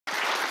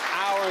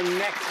Our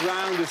next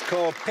round is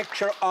called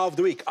Picture of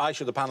the Week. I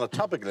show the panel a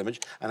topical image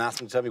and ask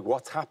them to tell me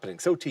what's happening.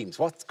 So, teams,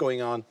 what's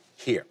going on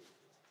here?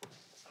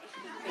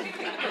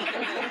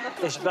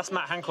 That's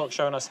Matt Hancock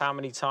showing us how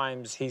many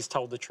times he's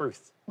told the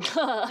truth. Is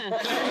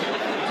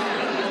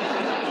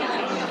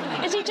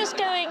he just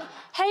going,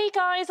 hey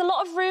guys, a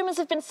lot of rumours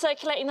have been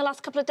circulating the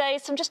last couple of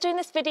days, so I'm just doing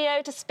this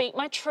video to speak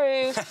my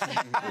truth?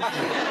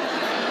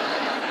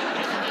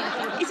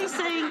 Is he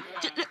saying,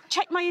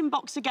 check my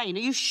inbox again, are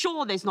you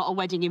sure there's not a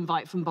wedding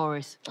invite from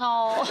Boris?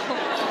 Oh.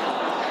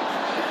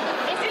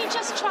 Is he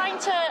just trying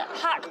to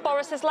hack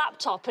Boris's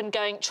laptop and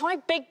going, try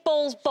Big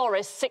Balls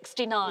Boris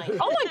 69?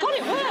 Oh my God,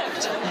 it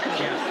worked!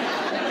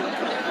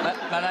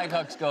 Matt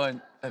Hancock's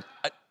going,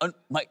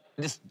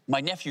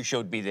 my nephew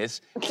showed me this.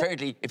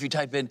 Apparently, if you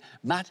type in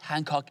Matt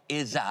Hancock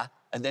is a,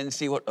 and then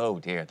see what... Oh,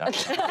 dear,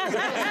 that's... Is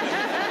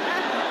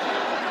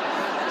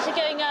he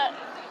going,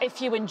 if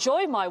you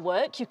enjoy my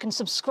work, you can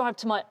subscribe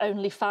to my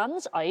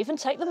OnlyFans. I even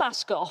take the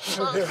mask off.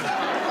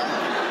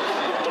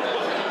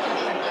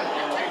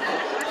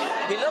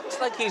 He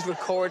looks like he's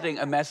recording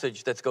a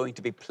message that's going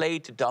to be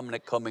played to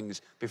Dominic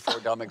Cummings before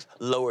Dominic's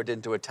lowered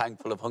into a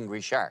tank full of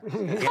hungry sharks.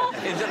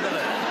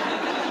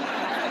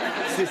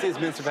 This is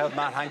Minister of Health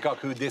Matt Hancock,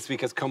 who this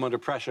week has come under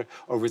pressure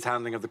over his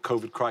handling of the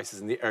COVID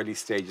crisis in the early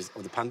stages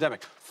of the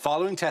pandemic.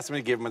 Following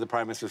testimony given by the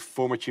Prime Minister's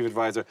former Chief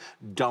Advisor,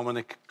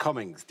 Dominic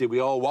Cummings. Did we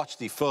all watch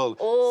the full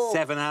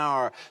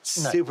 7-hour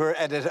super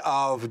edit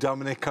of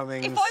Dominic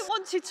Cummings? If I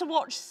wanted to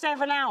watch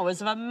 7 hours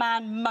of a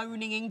man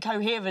moaning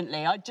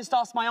incoherently, I'd just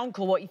ask my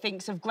uncle what he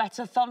thinks of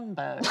Greta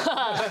Thunberg.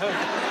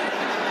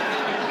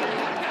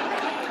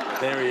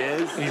 There he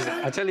is.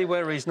 I tell you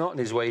where he's not on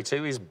his way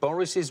to, is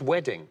Boris's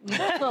wedding. He's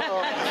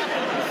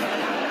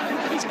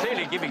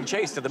clearly giving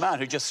chase to the man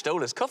who just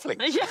stole his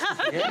cufflinks.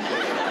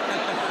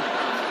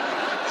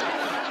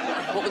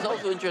 What was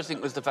also interesting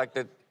was the fact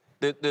that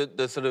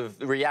the sort of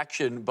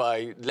reaction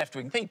by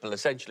left-wing people,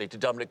 essentially, to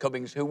Dominic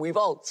Cummings, who we've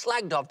all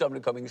slagged off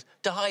Dominic Cummings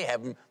to high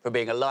heaven for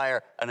being a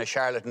liar and a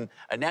charlatan,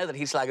 and now that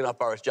he's slagging off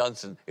Boris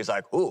Johnson, it's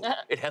like, oh,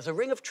 it has a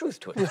ring of truth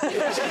to it.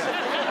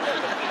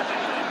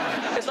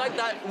 It's like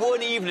that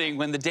one evening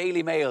when the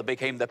Daily Mail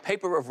became the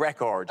paper of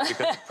record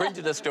because it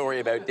printed a story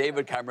about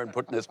David Cameron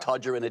putting his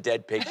todger in a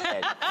dead pig's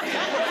head.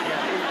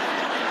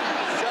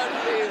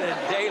 Suddenly the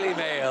Daily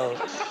Mail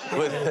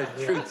was the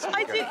truth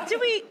speaker.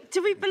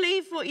 Do we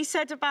believe what he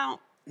said about,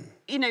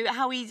 you know,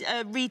 how he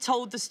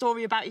retold the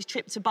story about his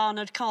trip to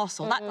Barnard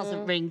Castle? That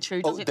doesn't ring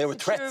true, does it? There were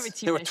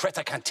threats. There were threats.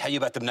 I can't tell you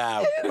about them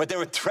now. But there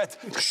were threats.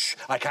 Shh,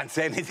 I can't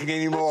say anything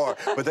anymore.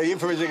 But the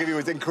information I gave you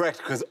was incorrect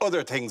because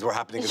other things were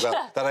happening as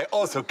well that I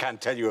also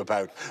can't tell you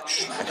about.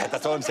 Shh,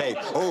 that's all I'm saying.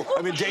 Oh,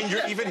 I'm in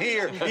danger even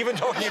here. Even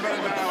talking about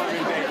it now, I'm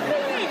in danger.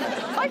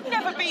 I've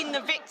never been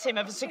the victim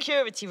of a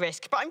security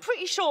risk, but I'm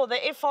pretty sure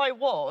that if I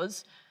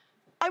was...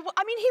 I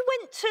mean, he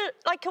went to,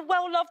 like, a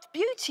well-loved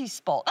beauty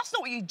spot. That's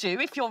not what you do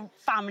if your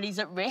family's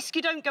at risk.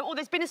 You don't go, oh,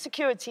 there's been a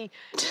security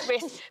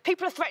risk.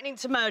 People are threatening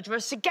to murder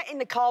us, so get in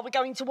the car, we're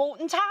going to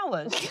Alton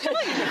Towers. You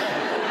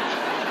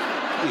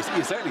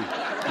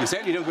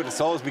certainly don't go to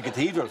Salisbury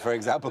Cathedral, for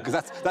example, because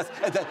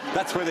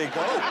that's where they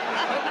go.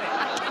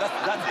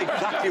 That's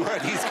exactly where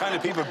these kind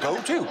of people go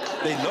to.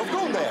 They love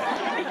going there.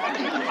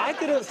 I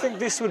didn't think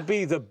this would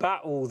be the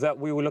battle that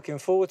we were looking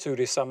forward to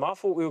this summer. I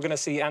thought we were going to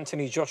see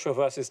Anthony Joshua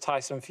versus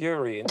Tyson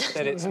Fury.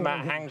 Instead, it's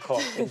Matt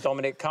Hancock and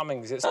Dominic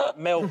Cummings. It's like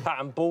male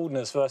pattern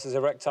baldness versus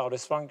erectile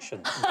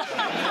dysfunction.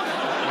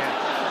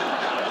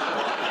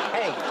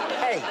 Hey,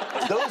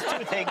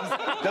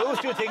 those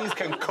two things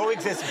can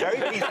coexist very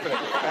peacefully.